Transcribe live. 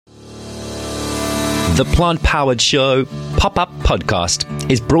The Plant-Powered Show pop-up podcast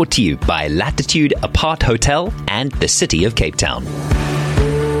is brought to you by Latitude Apart Hotel and the City of Cape Town.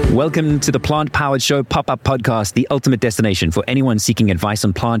 Welcome to the Plant-Powered Show pop-up podcast, the ultimate destination for anyone seeking advice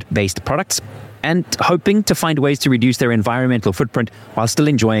on plant-based products and hoping to find ways to reduce their environmental footprint while still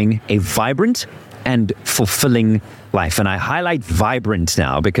enjoying a vibrant and fulfilling life. And I highlight vibrant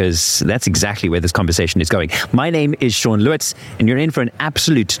now because that's exactly where this conversation is going. My name is Sean Lewitz, and you're in for an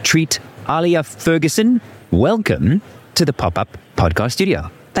absolute treat. Aliya Ferguson, welcome to the pop-up podcast studio.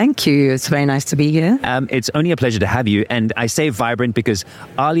 Thank you. It's very nice to be here. It's only a pleasure to have you. And I say vibrant because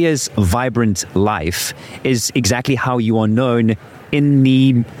Aliya's vibrant life is exactly how you are known in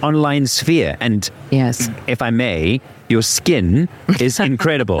the online sphere. And yes, if I may, your skin is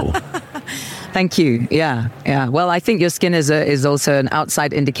incredible. Thank you. Yeah. Well, I think your skin is also an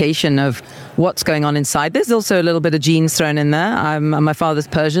outside indication of what's going on inside. There's also a little bit of genes thrown in there. My father's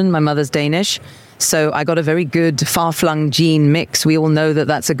Persian, my mother's Danish. So I got a very good far-flung gene mix. We all know that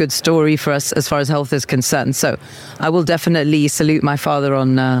that's a good story for us as far as health is concerned. So I will definitely salute my father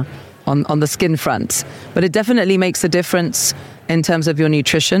on the skin front. But it definitely makes a difference in terms of your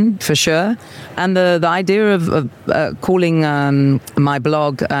nutrition, for sure. And the idea of calling my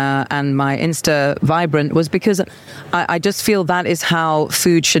blog and my Insta vibrant was because I just feel that is how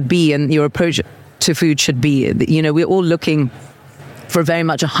food should be and your approach to food should be. You know, we're all looking for very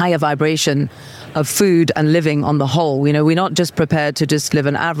much a higher vibration of food and living on the whole. You know, we're not just prepared to just live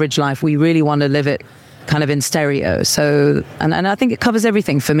an average life. We really want to live it kind of in stereo. So, and I think it covers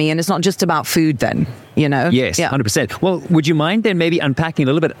everything for me. And it's not just about food then, you know? Yes, yeah. 100%. Well, would you mind then maybe unpacking a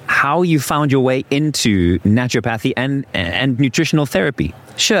little bit how you found your way into naturopathy and nutritional therapy?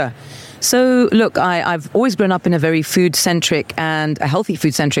 Sure. So, look, I've always grown up in a very food-centric and a healthy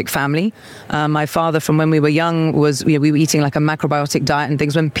food-centric family. My father, from when we were young, we were eating like a macrobiotic diet and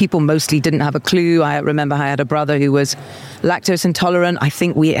things when people mostly didn't have a clue. I remember I had a brother who was lactose intolerant. I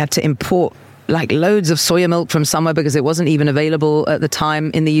think we had to import like loads of soya milk from somewhere because it wasn't even available at the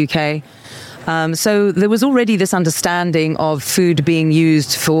time in the UK. So there was already this understanding of food being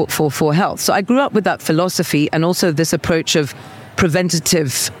used for health. So I grew up with that philosophy and also this approach of preventing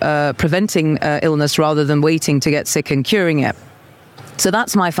illness rather than waiting to get sick and curing it. So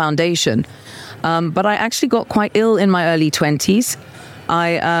that's my foundation. But I actually got quite ill in my early 20s.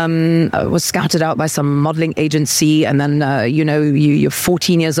 I was scouted out by some modeling agency, and then, you're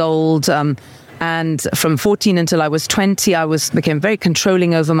 14 years old. And from 14 until I was 20, became very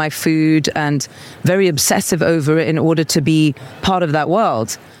controlling over my food and very obsessive over it in order to be part of that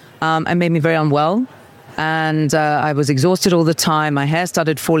world. It made me very unwell. And I was exhausted all the time. My hair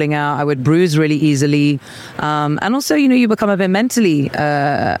started falling out. I would bruise really easily. And also, you become a bit mentally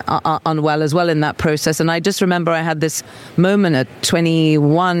unwell as well in that process. And I just remember I had this moment at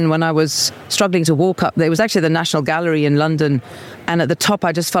 21 when I was struggling to walk up. It was actually the National Gallery in London. And at the top,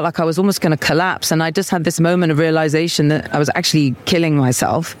 I just felt like I was almost going to collapse. And I just had this moment of realization that I was actually killing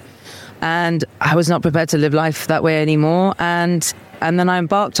myself. And I was not prepared to live life that way anymore. And then I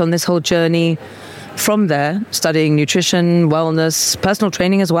embarked on this whole journey from there, studying nutrition, wellness, personal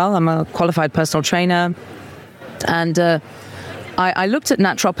training as well. I'm a qualified personal trainer. And I looked at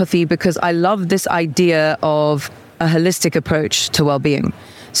naturopathy because I love this idea of a holistic approach to well-being.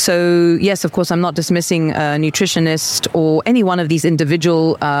 So, yes, of course, I'm not dismissing a nutritionist or any one of these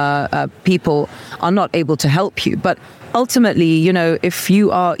individual people are not able to help you. But ultimately, if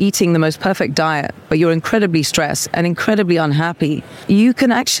you are eating the most perfect diet, but you're incredibly stressed and incredibly unhappy, you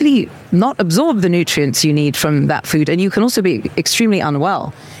can actually not absorb the nutrients you need from that food. And you can also be extremely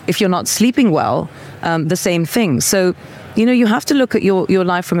unwell. If you're not sleeping well, the same thing. So, you have to look at your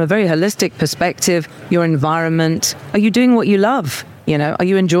life from a very holistic perspective, your environment. Are you doing what you love? Are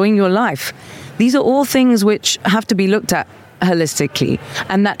you enjoying your life? These are all things which have to be looked at holistically.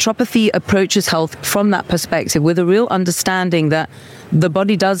 And naturopathy approaches health from that perspective with a real understanding that the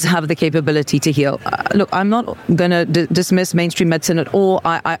body does have the capability to heal. Look, I'm not going to dismiss mainstream medicine at all.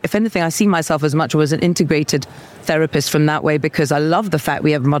 If anything, I see myself as much as an integrated therapist from that way because I love the fact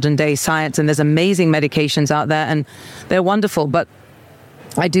we have modern day science and there's amazing medications out there and they're wonderful. But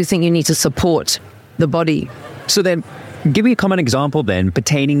I do think you need to support the body. So then, give me a common example then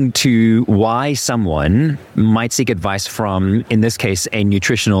pertaining to why someone might seek advice from, in this case, a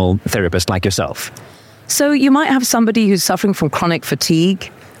nutritional therapist like yourself. So you might have somebody who's suffering from chronic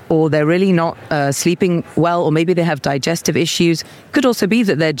fatigue or they're really not sleeping well, or maybe they have digestive issues. Could also be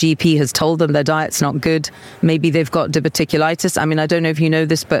that their GP has told them their diet's not good. Maybe they've got diverticulitis. I mean, I don't know if you know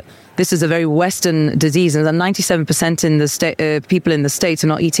this, but this is a very Western disease, and 97% in the people in the States are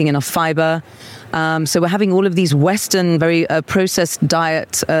not eating enough fiber. So we're having all of these Western, very processed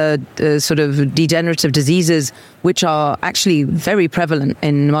diet, sort of degenerative diseases, which are actually very prevalent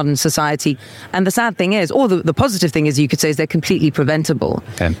in modern society. And the sad thing is, or the positive thing is, you could say, is they're completely preventable.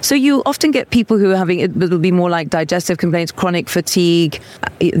 Okay. So you often get people who are having, it'll be more like digestive complaints, chronic fatigue,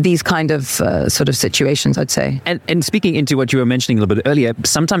 these kind of sort of situations, I'd say. And speaking into what you were mentioning a little bit earlier,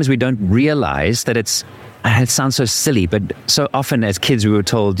 sometimes we don't realize that it sounds so silly, but so often as kids we were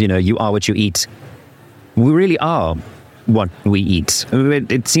told, you are what you eat. We really are what we eat.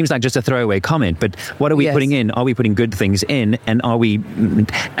 It seems like just a throwaway comment, but what are we putting in? Are we putting good things in? And are we,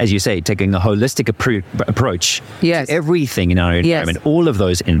 as you say, taking a holistic approach to everything in our environment, all of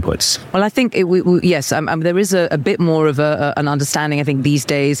those inputs? Well, I think, there is a bit more of an understanding, I think, these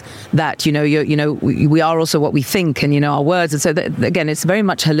days that, we are also what we think and, our words. And so, again, it's very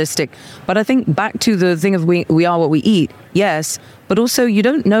much holistic. But I think back to the thing of we are what we eat, yes, but also you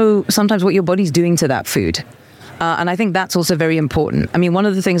don't know sometimes what your body's doing to that food. And I think that's also very important. I mean, one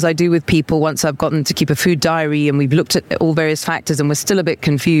of the things I do with people once I've gotten to keep a food diary and we've looked at all various factors and we're still a bit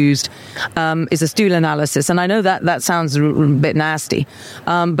confused, is a stool analysis. And I know that sounds a bit nasty,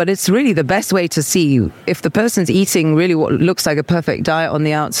 but it's really the best way to see if the person's eating really what looks like a perfect diet on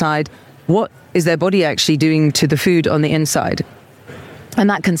the outside, what is their body actually doing to the food on the inside. And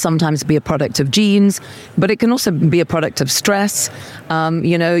that can sometimes be a product of genes, but it can also be a product of stress.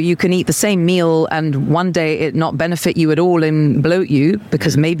 You can eat the same meal and one day it not benefit you at all and bloat you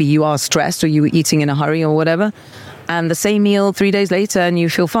because maybe you are stressed or you were eating in a hurry or whatever. And the same meal 3 days later and you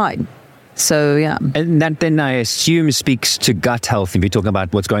feel fine. So, yeah. And that then I assume speaks to gut health if you're talking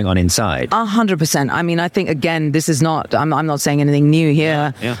about what's going on inside. 100%. I mean, I think, again, this is not, I'm not saying anything new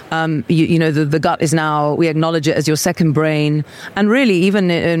here. Yeah. The gut is now, we acknowledge it as your second brain. And really,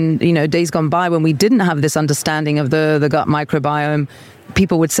 even in, days gone by when we didn't have this understanding of the gut microbiome,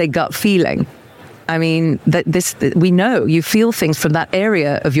 people would say gut feeling. I mean, we know you feel things from that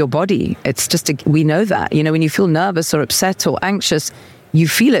area of your body. It's just, we know that, when you feel nervous or upset or anxious, you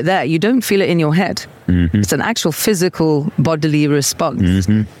feel it there. You don't feel it in your head. Mm-hmm. It's an actual physical bodily response.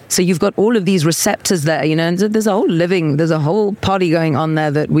 Mm-hmm. So you've got all of these receptors there, and there's a whole party going on there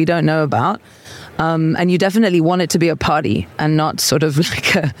that we don't know about. And you definitely want it to be a party and not sort of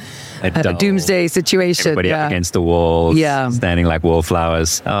like a doomsday situation. Everybody up against the walls, standing like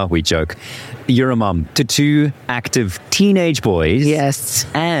wallflowers. Oh, we joke. You're a mom to two active teenage boys. Yes.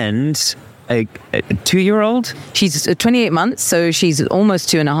 And a 2-year-old? She's 28 months, so she's almost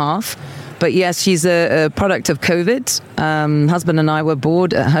 2.5. But yes, she's a product of COVID. Husband and I were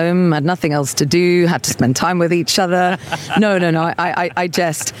bored at home, had nothing else to do, had to spend time with each other. No, I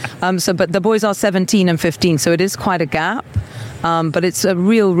jest. But the boys are 17 and 15, so it is quite a gap. But it's a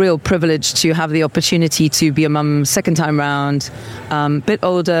real privilege to have the opportunity to be a mum second time round, bit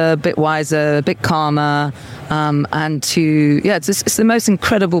older, bit wiser, bit calmer, and it's the most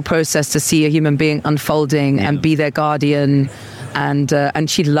incredible process to see a human being unfolding and be their guardian. And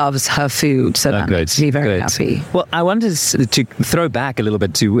she loves her food, so that makes me very happy. Well, I wanted to throw back a little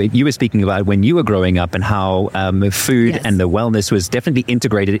bit to what you were speaking about when you were growing up and how food and the wellness was definitely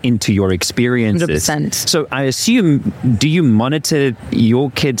integrated into your experiences. 100%. So I assume, do you monitor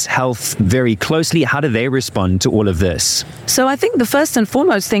your kids' health very closely? How do they respond to all of this? So I think the first and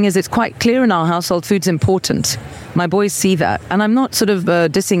foremost thing is it's quite clear in our household food's important. My boys see that. And I'm not sort of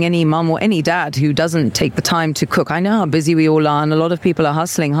dissing any mum or any dad who doesn't take the time to cook. I know how busy we all are and a lot of people are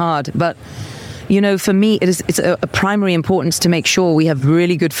hustling hard. But, for me, it's a primary importance to make sure we have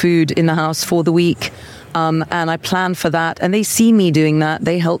really good food in the house for the week. And I plan for that. And they see me doing that.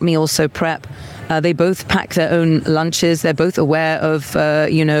 They help me also prep. They both pack their own lunches. They're both aware of,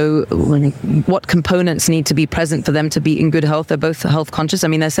 what components need to be present for them to be in good health. They're both health conscious. I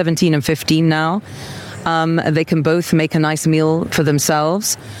mean, they're 17 and 15 now. They can both make a nice meal for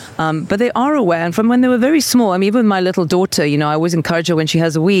themselves. But they are aware. And from when they were very small, I mean, even with my little daughter, I always encourage her when she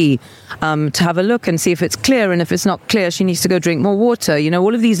has a wee to have a look and see if it's clear. And if it's not clear, she needs to go drink more water.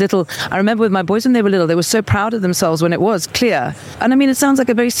 All of these little, I remember with my boys when they were little, they were so proud of themselves when it was clear. And I mean, it sounds like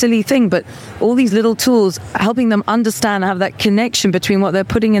a very silly thing, but all these little tools helping them understand, have that connection between what they're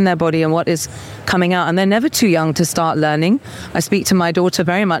putting in their body and what is coming out. And they're never too young to start learning. I speak to my daughter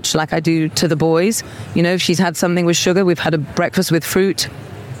very much like I do to the boys. If she's had something with sugar, we've had a breakfast with fruit.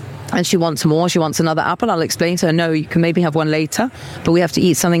 and she wants more, she wants another apple, I'll explain to her, no, you can maybe have one later, but we have to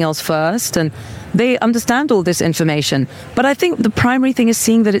eat something else first. And they understand all this information. But I think the primary thing is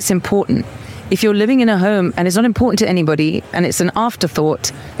seeing that it's important. If you're living in a home and it's not important to anybody and it's an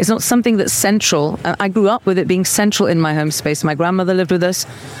afterthought, it's not something that's central. I grew up with it being central in my home space. My grandmother lived with us,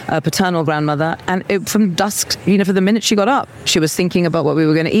 a paternal grandmother, and from dusk, for the minute she got up, she was thinking about what we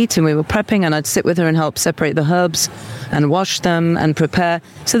were going to eat, and we were prepping, and I'd sit with her and help separate the herbs and wash them and prepare.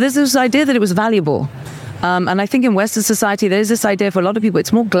 So there's this idea that it was valuable. And I think in Western society, there's this idea for a lot of people,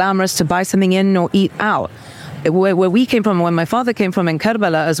 it's more glamorous to buy something in or eat out. Where we came from, where my father came from in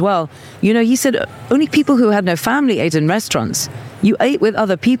Karbala as well, he said only people who had no family ate in restaurants. You ate with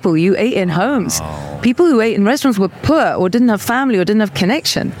other people, you ate in homes. Oh. People who ate in restaurants were poor or didn't have family or didn't have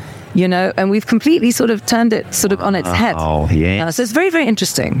connection, and we've completely sort of turned it sort of on its head. Oh, yeah. So it's very, very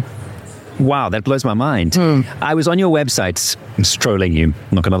interesting. Wow, that blows my mind. I was on your website, strolling you,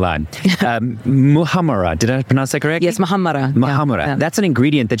 not going to lie. Muhammara, did I pronounce that correct? Yes, muhammara. Muhammara. Yeah. That's an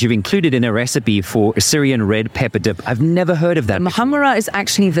ingredient that you've included in a recipe for Syrian red pepper dip. I've never heard of that. Muhammara is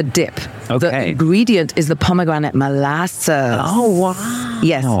actually the dip. Okay. The ingredient is the pomegranate molasses. Oh, wow.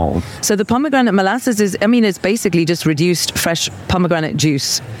 Yes. So the pomegranate molasses it's basically just reduced fresh pomegranate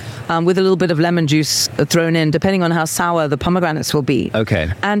juice. With a little bit of lemon juice thrown in, depending on how sour the pomegranates will be.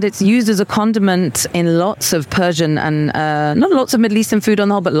 Okay. And it's used as a condiment in lots of Persian and not lots of Middle Eastern food on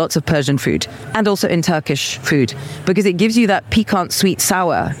the whole, but lots of Persian food, and also in Turkish food, because it gives you that piquant, sweet,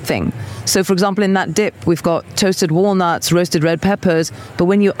 sour thing. So, for example, in that dip, we've got toasted walnuts, roasted red peppers, but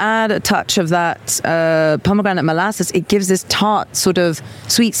when you add a touch of that pomegranate molasses, it gives this tart sort of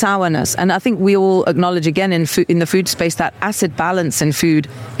sweet sourness. And I think we all acknowledge again in the food space that acid balance in food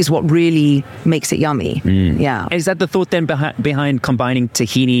is what really makes it yummy. Yeah. Is that the thought then behind combining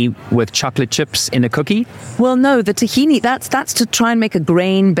tahini with chocolate chips in a cookie? Well, no, the tahini, that's to try and make a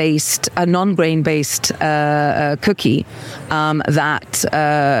non-grain-based cookie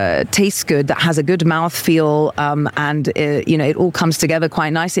that tastes good, that has a good mouthfeel, and it all comes together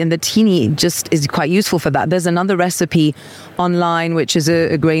quite nicely. And the tahini just is quite useful for that. There's another recipe online which is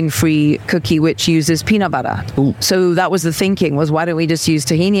a grain-free cookie which uses peanut butter. Ooh. So that was the thinking, was why don't we just use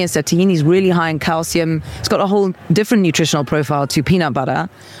tahini instead? Tahini is really high in calcium. It's got a whole different nutritional profile to peanut butter.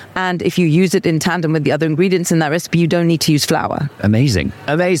 And if you use it in tandem with the other ingredients in that recipe, you don't need to use flour. Amazing.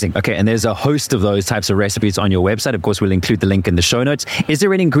 Okay, and there's a host of those types of recipes on your website. Of course, we'll include the link in the show notes. Is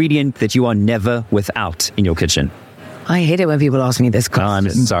there an ingredient that you are never without in your kitchen? I hate it when people ask me this question.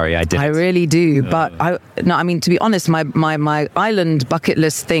 I'm sorry, I didn't. I really do. But to be honest, my island bucket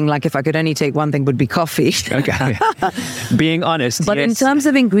list thing, like if I could only take one thing, would be coffee. Okay. Being honest. But yes. in terms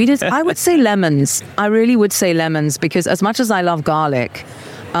of ingredients, I would say lemons. I really would say lemons, because as much as I love garlic,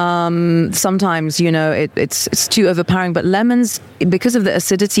 sometimes, it's too overpowering. But lemons, because of the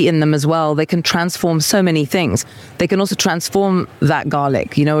acidity in them as well, they can transform so many things. They can also transform that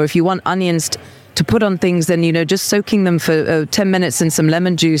garlic. If you want onions to put on things, then just soaking them for 10 minutes in some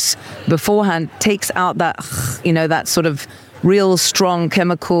lemon juice beforehand takes out that that sort of real strong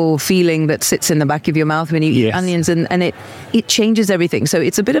chemical feeling that sits in the back of your mouth when you eat onions, and it changes everything. So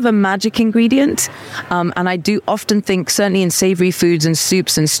it's a bit of a magic ingredient, and I do often think, certainly in savory foods and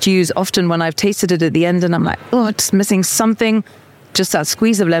soups and stews, often when I've tasted it at the end and I'm like, oh, it's missing something, just that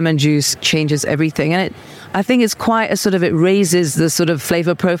squeeze of lemon juice changes everything. And I think it's quite it raises the sort of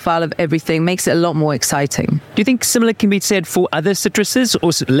flavor profile of everything, makes it a lot more exciting. Do you think similar can be said for other citruses,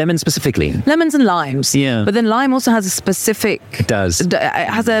 or lemon specifically? Lemons and limes. Yeah. But then lime also has a specific... It does. It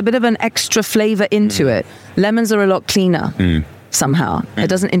has a bit of an extra flavor into it. Lemons are a lot cleaner somehow. It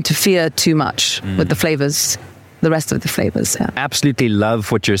doesn't interfere too much with the flavors. The rest of the flavors. Yeah. Absolutely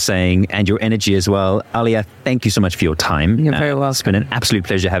love what you're saying and your energy as well. Aliya, thank you so much for your time. You're very welcome. It's been an absolute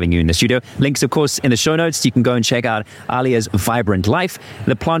pleasure having you in the studio. Links, of course, in the show notes. You can go and check out Aliya's vibrant life.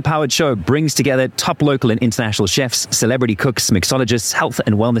 The Plant Powered Show brings together top local and international chefs, celebrity cooks, mixologists, health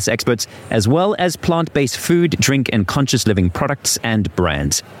and wellness experts, as well as plant-based food, drink, and conscious living products and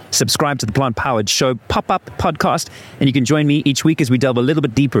brands. Subscribe to the Plant Powered Show pop-up podcast, and you can join me each week as we delve a little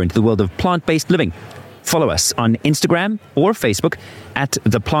bit deeper into the world of plant-based living. Follow us on Instagram or Facebook at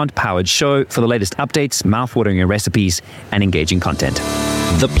The Plant Powered Show for the latest updates, mouthwatering recipes, and engaging content.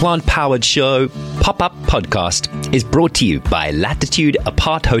 The Plant Powered Show pop-up podcast is brought to you by Latitude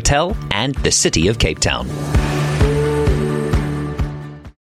Apart Hotel and the City of Cape Town.